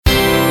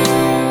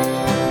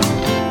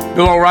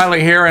Bill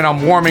O'Reilly here, and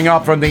I'm warming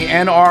up from the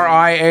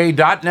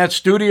NRIA.net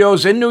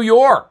studios in New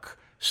York.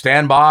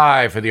 Stand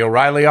by for the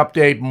O'Reilly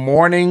Update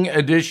Morning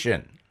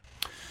Edition.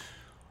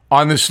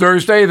 On this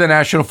Thursday, the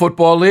National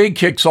Football League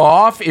kicks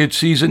off its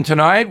season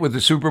tonight with the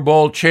Super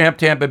Bowl champ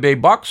Tampa Bay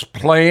Bucks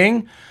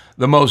playing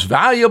the most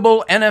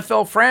valuable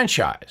NFL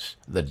franchise,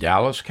 the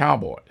Dallas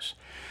Cowboys.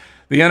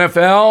 The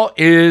NFL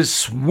is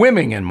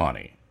swimming in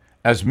money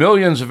as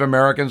millions of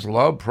Americans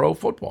love pro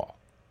football.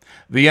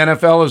 The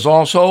NFL is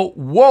also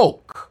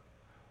woke,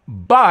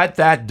 but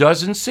that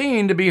doesn't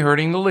seem to be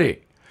hurting the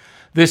league.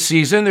 This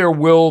season, there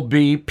will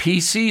be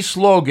PC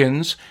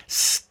slogans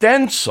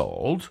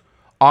stenciled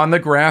on the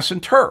grass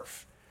and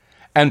turf,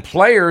 and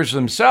players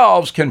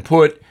themselves can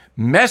put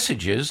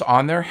messages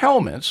on their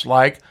helmets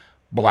like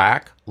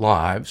Black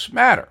Lives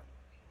Matter.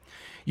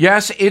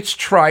 Yes, it's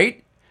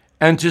trite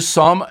and to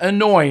some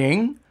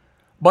annoying,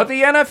 but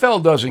the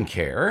NFL doesn't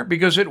care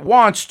because it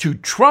wants to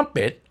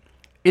trumpet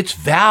its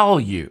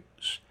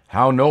values.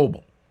 How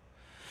noble.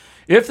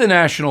 If the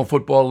National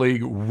Football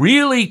League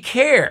really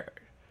cared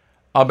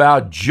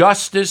about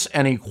justice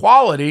and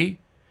equality,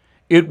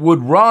 it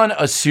would run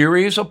a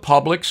series of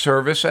public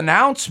service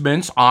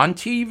announcements on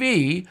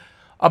TV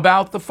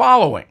about the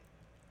following: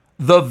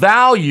 the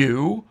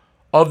value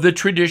of the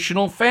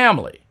traditional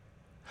family,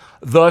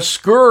 the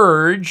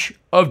scourge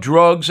of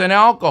drugs and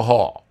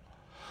alcohol,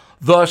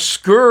 the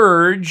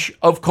scourge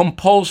of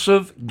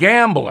compulsive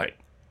gambling,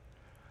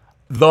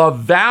 the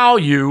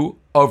value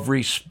of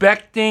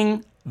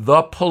respecting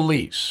the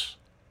police.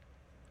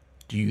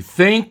 Do you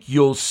think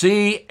you'll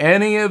see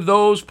any of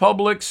those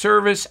public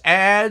service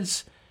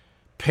ads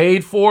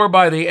paid for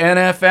by the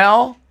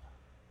NFL?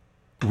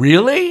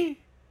 Really?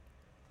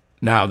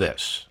 Now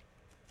this.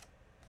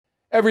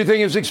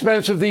 Everything is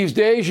expensive these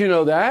days, you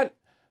know that.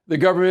 The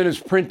government is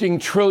printing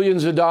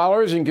trillions of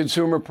dollars and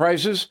consumer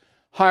prices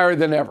higher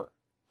than ever.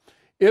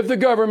 If the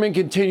government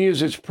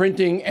continues its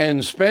printing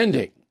and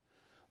spending,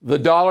 the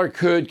dollar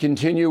could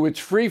continue its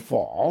free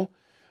fall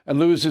and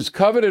lose its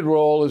coveted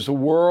role as the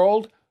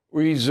world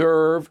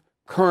reserve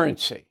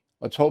currency.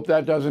 Let's hope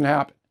that doesn't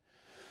happen.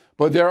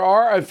 But there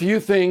are a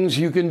few things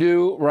you can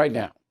do right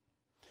now.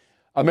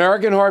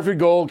 American Hartford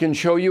Gold can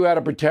show you how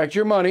to protect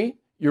your money,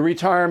 your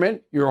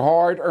retirement, your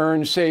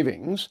hard-earned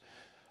savings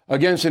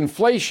against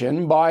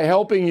inflation by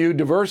helping you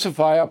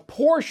diversify a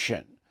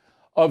portion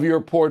of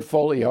your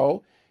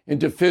portfolio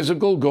into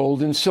physical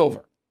gold and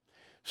silver.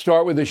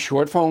 Start with a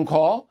short phone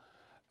call,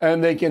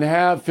 and they can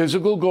have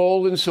physical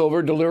gold and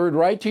silver delivered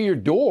right to your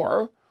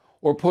door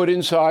or put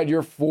inside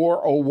your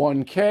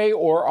 401k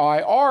or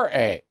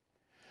IRA.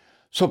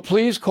 So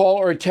please call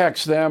or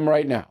text them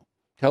right now.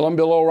 Tell them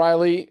Bill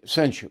O'Reilly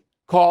sent you.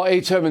 Call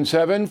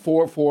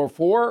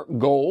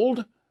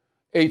 877-444-GOLD,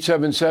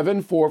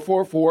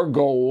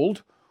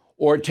 877-444-GOLD,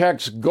 or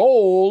text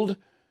GOLD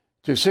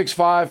to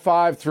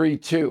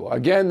 65532.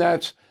 Again,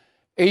 that's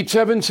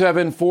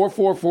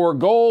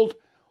 877-444-GOLD,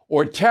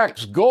 or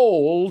text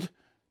GOLD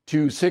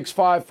to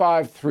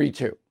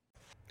 65532.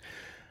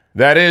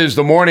 That is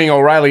the Morning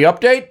O'Reilly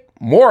Update.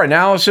 More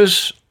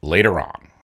analysis later on.